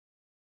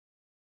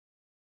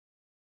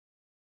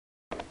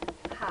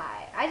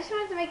I just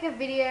wanted to make a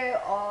video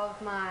of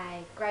my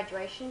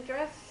graduation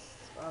dress.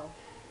 Well,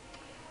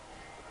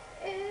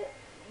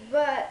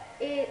 but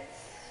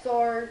it's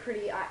so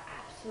pretty. I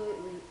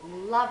absolutely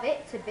love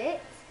it to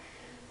bits.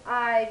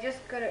 I just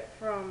got it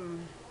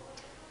from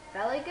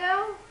Valley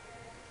Girl.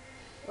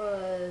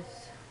 Was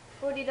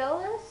 $40. I don't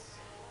know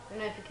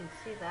if you can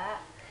see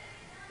that.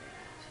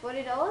 It's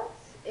 $40.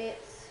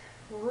 It's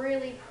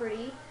really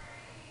pretty,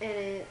 and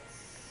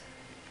it's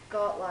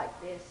got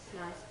like this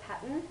nice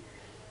pattern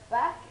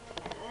back,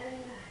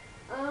 and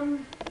I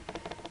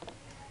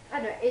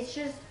don't know, it's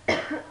just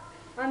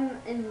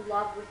I'm in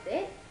love with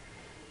it.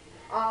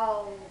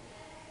 I'll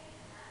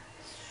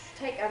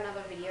take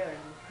another video and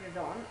put it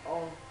on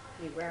of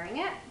me wearing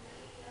it,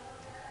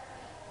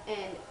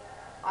 and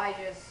I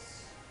don't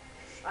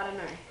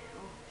know,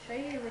 I'll show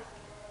you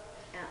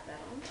without that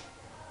on.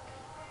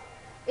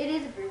 It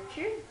is a boob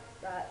tube,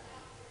 but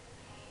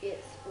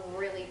it's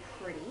really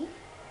pretty,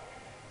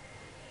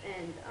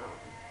 and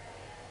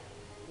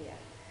yeah,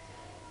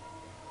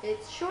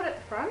 it's short at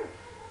the front,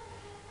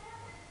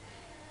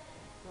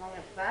 long at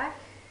the back.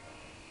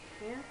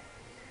 Yeah,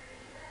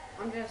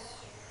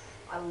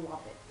 I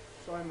love it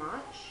so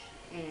much,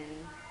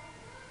 and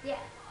yeah.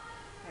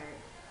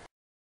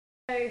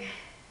 So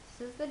this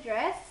is the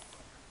dress.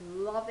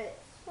 Love it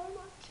so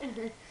much.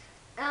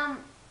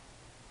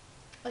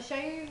 I'll show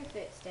you if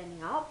it's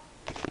standing up.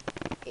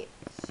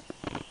 It's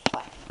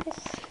like this.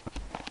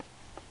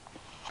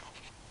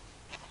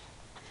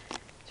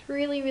 It's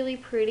really, really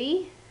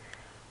pretty.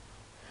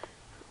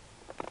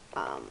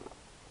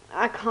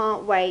 I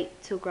can't wait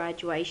till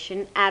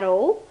graduation at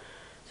all.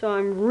 So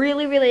I'm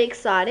really, really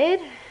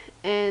excited,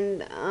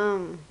 and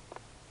I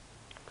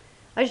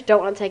just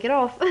don't want to take it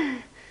off.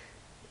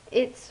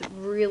 It's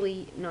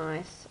really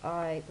nice.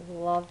 I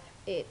love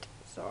it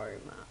so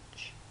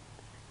much.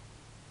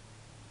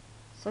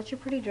 Such a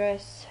pretty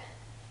dress.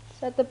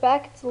 So at the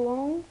back it's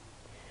long,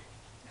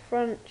 the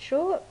front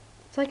short.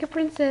 It's like a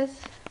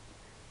princess.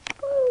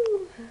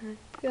 Woo! I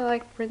feel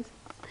like a princess.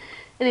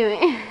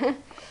 Anyway.